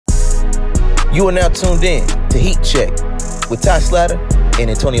You are now tuned in to Heat Check with Slatter and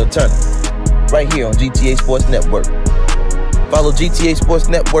Antonio Turner, right here on GTA Sports Network. Follow GTA Sports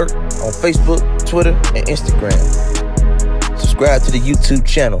Network on Facebook, Twitter, and Instagram. Subscribe to the YouTube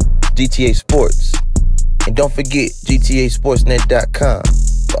channel, GTA Sports. And don't forget GTASportsNet.com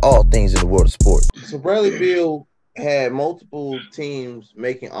for all things in the world of sports. So Bradley Beal had multiple teams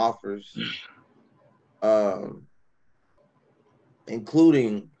making offers,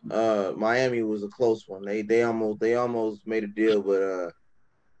 including Miami was a close one. They almost made a deal, but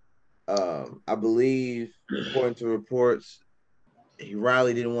I believe, according to reports,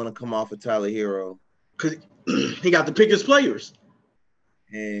 Riley didn't want to come off of Tyler Hero because he got to pick his players,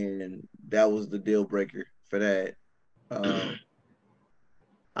 and that was the deal breaker for that.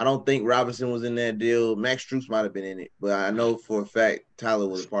 I don't think Robinson was in that deal. Max Strus might have been in it, but I know for a fact Tyler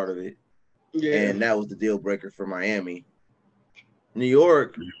was part of it. Yeah. And that was the deal breaker for Miami. New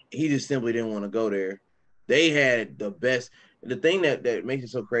York, he just simply didn't want to go there. They had the best. The thing that makes it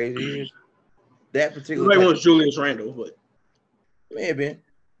so crazy is that particular. Everybody wants Julius Randle, but may have been,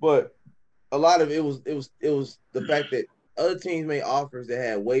 but a lot of it was the fact that other teams made offers that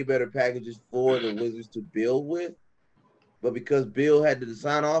had way better packages for the Wizards to build with, but because Bill had to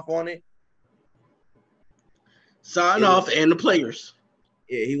sign off on it, and the players.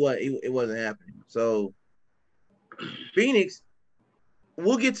 Yeah, it wasn't happening. So Phoenix,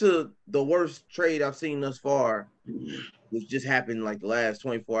 we'll get to the worst trade I've seen thus far, which just happened like the last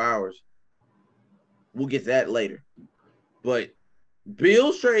 24 hours. We'll get to that later. But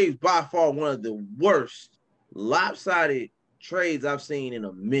Bill's trade is by far one of the worst lopsided trades I've seen in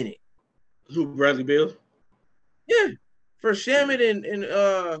a minute. Who, Bradley Beal? Yeah. For Shamet and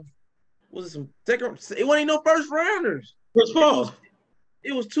was it some second? It wasn't even no first rounders. Chris Paul.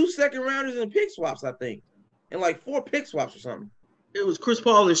 It was 2 second rounders and pick swaps, I think, and like 4 pick swaps or something. It was Chris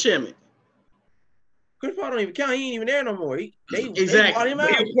Paul and Shamet. Chris Paul don't even count. He ain't even there no more. They bought him out.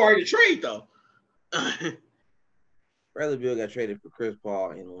 He was part of the trade though. Bradley Beal got traded for Chris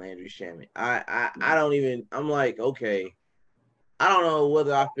Paul and Landry Shamet. I don't even. I'm like, okay, I don't know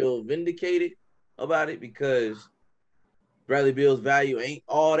whether I feel vindicated about it because Bradley Beal's value ain't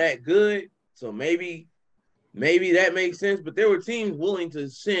all that good. So maybe that makes sense. But there were teams willing to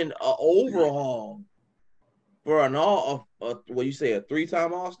send an overhaul for an what you say, a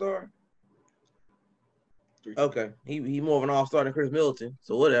 3-time All-Star? Okay, he more of an All-Star than Chris Middleton.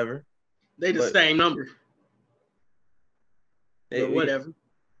 So whatever. They the same number. Whatever.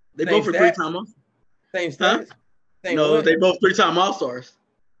 They both are 3-time All-Stars. Same stats. Huh? No, they both 3-time All-Stars.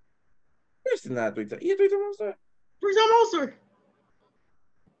 Chris is not 3-time. He's a 3-time All-Star. 3-time All-Star.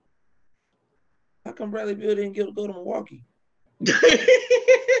 How come Bradley Beal didn't go to Milwaukee?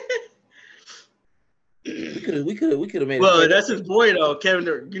 We could have made. Well, that's his boy though, Kevin.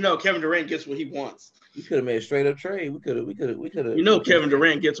 Kevin Durant gets what he wants. We could have made a straight up trade. We could have. Kevin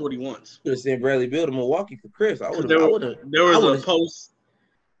Durant gets what he wants. Could have sent Bradley Beal to Milwaukee for Chris. There was a post.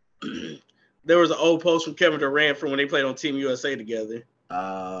 There was an old post from Kevin Durant from when they played on Team USA together.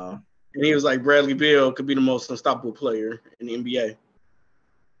 And he was like, Bradley Beal could be the most unstoppable player in the NBA.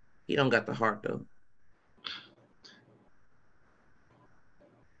 He don't got the heart though.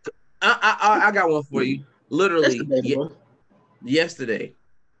 I got one for you. Literally yesterday,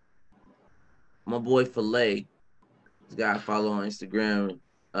 my boy Filet, this guy I follow on Instagram,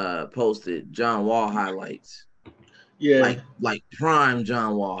 posted John Wall highlights. Yeah, like prime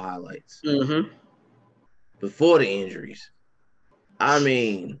John Wall highlights. Mm-hmm. Before the injuries. I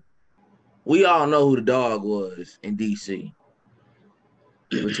mean, we all know who the dog was in DC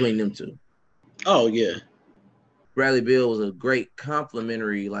between them two. Oh yeah. Bradley Beal was a great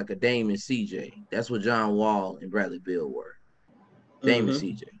complimentary, like a Dame and CJ. That's what John Wall and Bradley Beal were. Dame and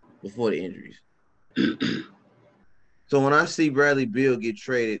CJ before the injuries. So when I see Bradley Beal get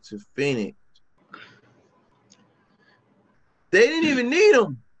traded to Phoenix, they didn't even need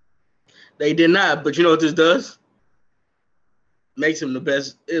him. They did not, but you know what this does? Makes him the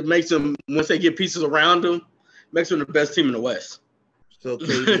best. It makes him, once they get pieces around him, makes him the best team in the West. So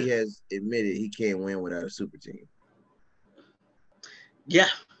KD has admitted he can't win without a super team. Yeah.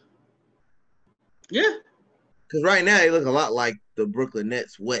 Yeah. Because right now, they look a lot like the Brooklyn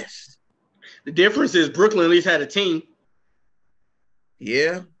Nets West. The difference is Brooklyn at least had a team.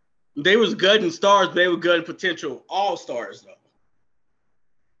 Yeah. They was gutting stars, but they were gutting potential all-stars, though.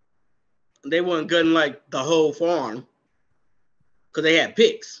 They weren't gutting, like, the whole farm because they had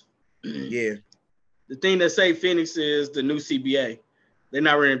picks. Yeah. The thing that saved Phoenix is the new CBA. They're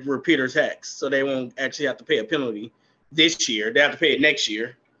not running repeater tax, so they won't actually have to pay a penalty this year. They have to pay it next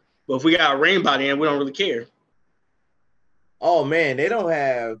year. But if we got a rain by then, we don't really care. Oh man, they don't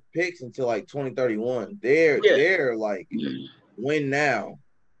have picks until like 2031. They're like win now.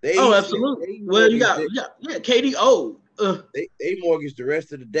 Oh, absolutely. Well, you got KD old. They mortgaged the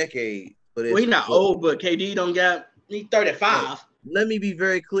rest of the decade. But he's not old, but KD don't got. He's 35. Let me be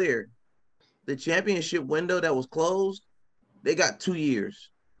very clear. The championship window that was closed, they got 2 years.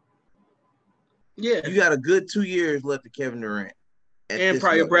 Yeah, you got a good 2 years left of Kevin Durant, and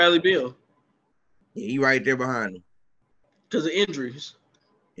probably Bradley Beal. Yeah, he right there behind him because of injuries.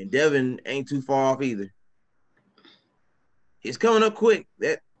 And Devin ain't too far off either. It's coming up quick.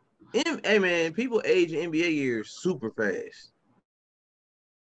 Hey man, people age in NBA years super fast.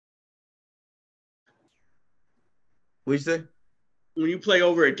 What you say? When you play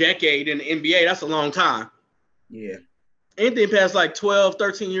over a decade in the NBA, that's a long time. Yeah. Anything past like 12,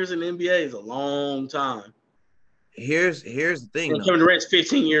 13 years in the NBA is a long time. Here's the thing. And Kevin Durant's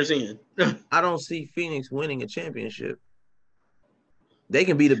 15 years in. I don't see Phoenix winning a championship. They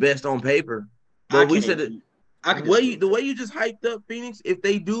can be the best on paper, but we said that the way you just hyped up Phoenix, if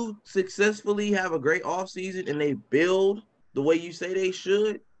they do successfully have a great offseason and they build the way you say they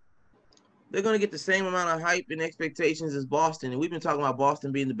should, they're going to get the same amount of hype and expectations as Boston. And we've been talking about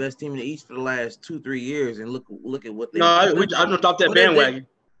Boston being the best team in the East for the last 2-3 years. And look at what they. I jumped off that bandwagon.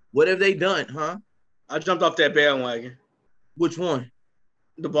 What have they done, huh? I jumped off that bandwagon. Which one?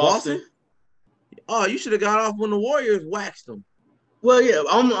 The Boston? Oh, you should have got off when the Warriors waxed them. Well, yeah,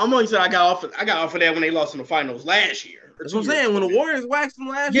 I'm only saying I got off of that when they lost in the finals last year. That's what I'm saying. When the Warriors waxed them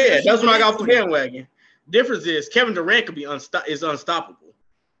last year. Yeah, that's when I got off the bandwagon. Difference is Kevin Durant could be unstoppable.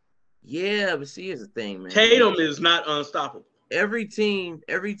 Yeah, but see, here's the thing, man. Tatum is not unstoppable. Every team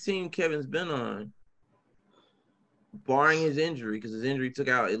Kevin's been on, barring his injury, because his injury took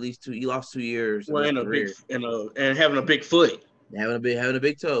out at least he lost 2 years. Well, and having a big foot, having a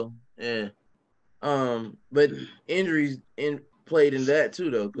big toe, yeah. But injuries played in that too,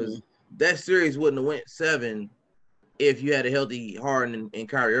 though, because that series wouldn't have went 7 if you had a healthy Harden and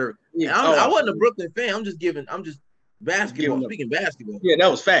Kyrie Irving. Yeah. I wasn't a Brooklyn fan. I'm just basketball. Speaking basketball. Yeah, that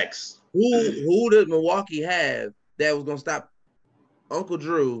was facts. Who did Milwaukee have that was gonna stop Uncle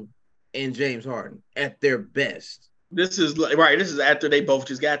Drew and James Harden at their best? This is right. This is after they both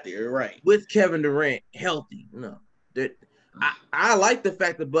just got there, right? With Kevin Durant healthy. No, I like the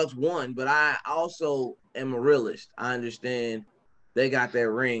fact the Bucks won, but I also am a realist. I understand they got that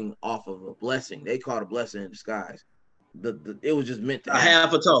ring off of a blessing. They called a blessing in disguise. It was just meant to happen.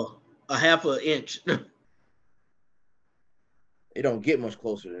 Half a toe, a half an inch. It don't get much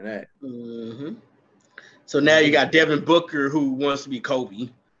closer than that. Mm-hmm. So now you got Devin Booker, who wants to be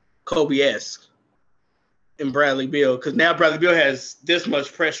Kobe-esque, and Bradley Beal, because now Bradley Beal has this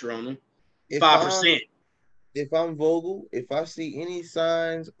much pressure on him, 5%. If I'm Vogel, if I see any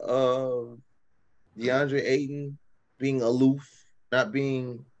signs of DeAndre Ayton being aloof, not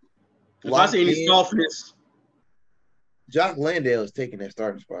being, if I see any softness, Jock Landale is taking that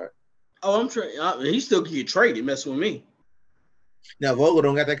starting spot. Oh, I'm trying. He still can get traded. Messing with me. Now Vogel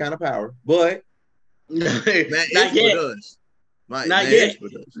don't got that kind of power, but not yet. Not yet.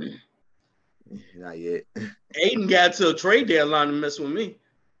 Not yet. Ayton got to a trade deadline to mess with me.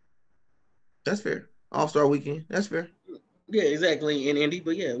 That's fair. All-Star weekend. That's fair. Yeah, exactly. In Indy,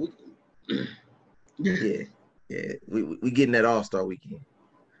 but yeah, we getting that All-Star weekend.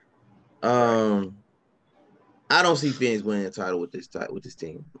 I don't see Phoenix winning a title with this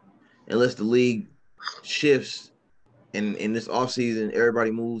team unless the league shifts. And in this offseason,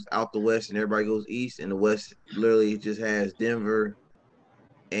 everybody moves out the West and everybody goes East, and the West literally just has Denver.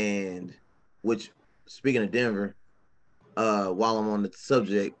 And which, speaking of Denver, while I'm on the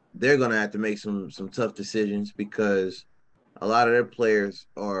subject, they're gonna have to make some tough decisions because a lot of their players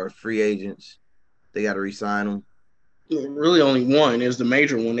are free agents. They got to re-sign them. Really, only one is the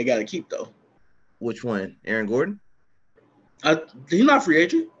major one they got to keep though. Which one? Aaron Gordon? He's not a free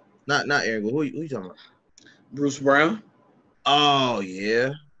agent. Not Aaron Gordon. Who you talking about? Bruce Brown. Oh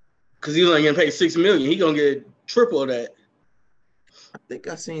yeah, because he's only gonna pay $6 million. He gonna get triple of that. I think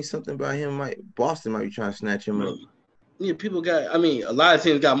I seen something about him. Boston might be trying to snatch him up. Yeah, a lot of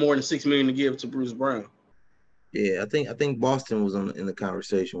teams got more than $6 million to give to Bruce Brown. Yeah, I think Boston was in the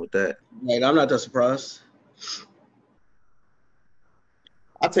conversation with that. Right, I'm not that surprised.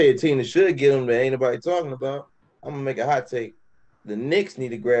 I'll tell you a team that should get him that ain't nobody talking about. I'm gonna make a hot take. The Knicks need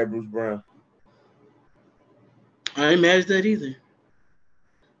to grab Bruce Brown. I ain't mad at that either.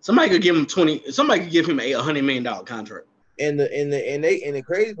 Somebody could give him Somebody could give him a $100 million contract. And the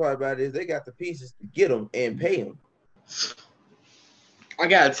crazy part about it is they got the pieces to get him and pay him. I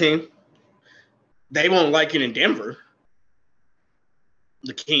got a team. They won't like it in Denver.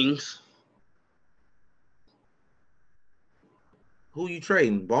 The Kings. Who you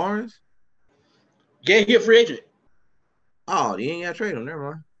trading? Barnes? Yeah, he a free agent. Oh, you ain't got to trade him.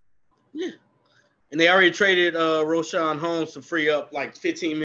 Never mind. Yeah. And they already traded Roshan Holmes to free up like $15